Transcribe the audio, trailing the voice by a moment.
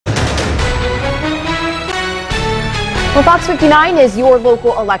Well, Fox 59 is your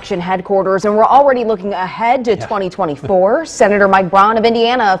local election headquarters, and we're already looking ahead to 2024. Senator Mike Braun of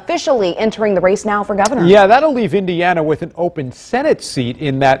Indiana officially entering the race now for governor. Yeah, that'll leave Indiana with an open Senate seat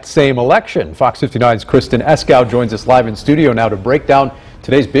in that same election. Fox 59's Kristen Eskow joins us live in studio now to break down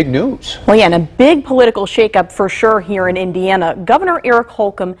today's big news. Well, yeah, and a big political shakeup for sure here in Indiana. Governor Eric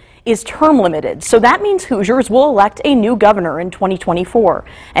Holcomb is term limited, so that means Hoosiers will elect a new governor in 2024.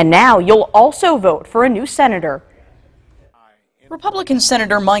 And now you'll also vote for a new senator. Republican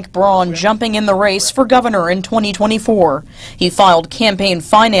Senator Mike Braun jumping in the race for governor in 2024. He filed campaign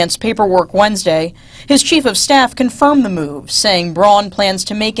finance paperwork Wednesday. His chief of staff confirmed the move, saying Braun plans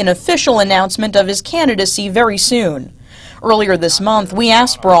to make an official announcement of his candidacy very soon. Earlier this month, we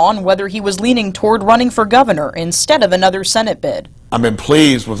asked Braun whether he was leaning toward running for governor instead of another Senate bid. I've been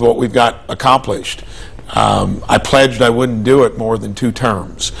pleased with what we've got accomplished. I pledged I wouldn't do it more than 2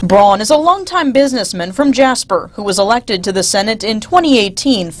 terms. Braun is a longtime businessman from Jasper who was elected to the Senate in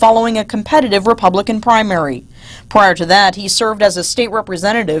 2018 following a competitive Republican primary. Prior to that, he served as a state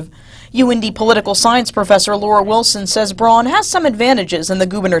representative. UND political science professor Laura Wilson says Braun has some advantages in the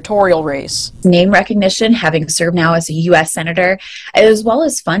gubernatorial race. Name recognition, having served now as a U.S. senator, as well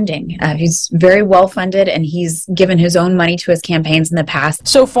as funding. He's very well funded, and he's given his own money to his campaigns in the past.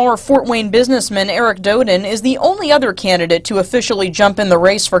 So far, Fort Wayne businessman Eric Doden is the only other candidate to officially jump in the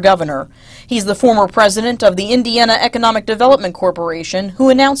race for governor. He's the former president of the Indiana Economic Development Corporation, who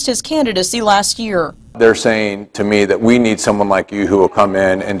announced his candidacy last year. They're saying to me that we need someone like you who will come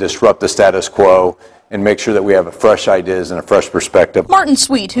in and disrupt the status quo and make sure that we have fresh ideas and a fresh perspective. Martin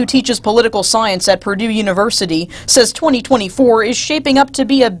Sweet, who teaches political science at Purdue University, says 2024 is shaping up to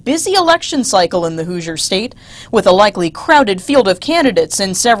be a busy election cycle in the Hoosier state, with a likely crowded field of candidates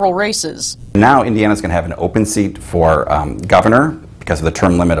in several races. Now Indiana's going to have an open seat for governor because of the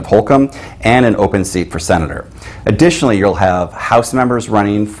term limit of Holcomb, and an open seat for senator. Additionally, you'll have House members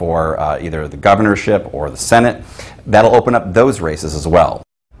running for either the governorship or the Senate. That'll open up those races as well.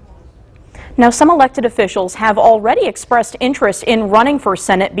 Now, some elected officials have already expressed interest in running for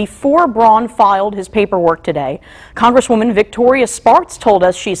Senate before Braun filed his paperwork today. Congresswoman Victoria Spartz told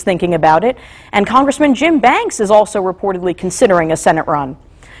us she's thinking about it, and Congressman Jim Banks is also reportedly considering a Senate run.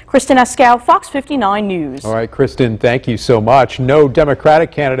 Kristen Eskow, Fox 59 News. All right, Kristen, thank you so much. No Democratic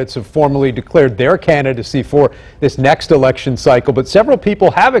candidates have formally declared their candidacy for this next election cycle, but several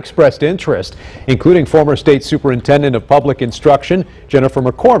people have expressed interest, including former State Superintendent of Public Instruction, Jennifer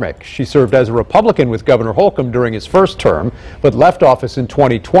McCormick. She served as a Republican with Governor Holcomb during his first term, but left office in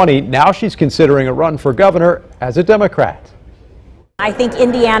 2020. Now she's considering a run for governor as a Democrat. I think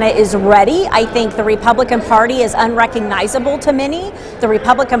Indiana is ready. I think the Republican Party is unrecognizable to many. The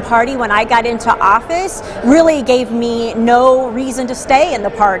Republican Party, when I got into office, really gave me no reason to stay in the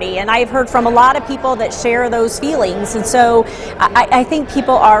party. And I've heard from a lot of people that share those feelings. And so I think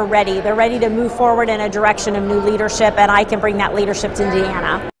people are ready. They're ready to move forward in a direction of new leadership, and I can bring that leadership to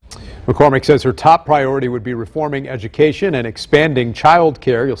Indiana. McCormick says her top priority would be reforming education and expanding child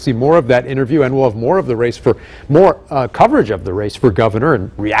care. You'll see more of that interview, and we'll have more of the race for more coverage of the race for governor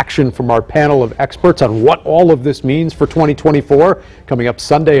and reaction from our panel of experts on what all of this means for 2024 coming up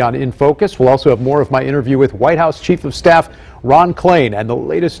Sunday on In Focus. We'll also have more of my interview with White House Chief of Staff Ron Klain and the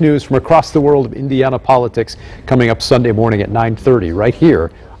latest news from across the world of Indiana politics coming up Sunday morning at 9:30 right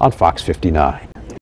here on Fox 59.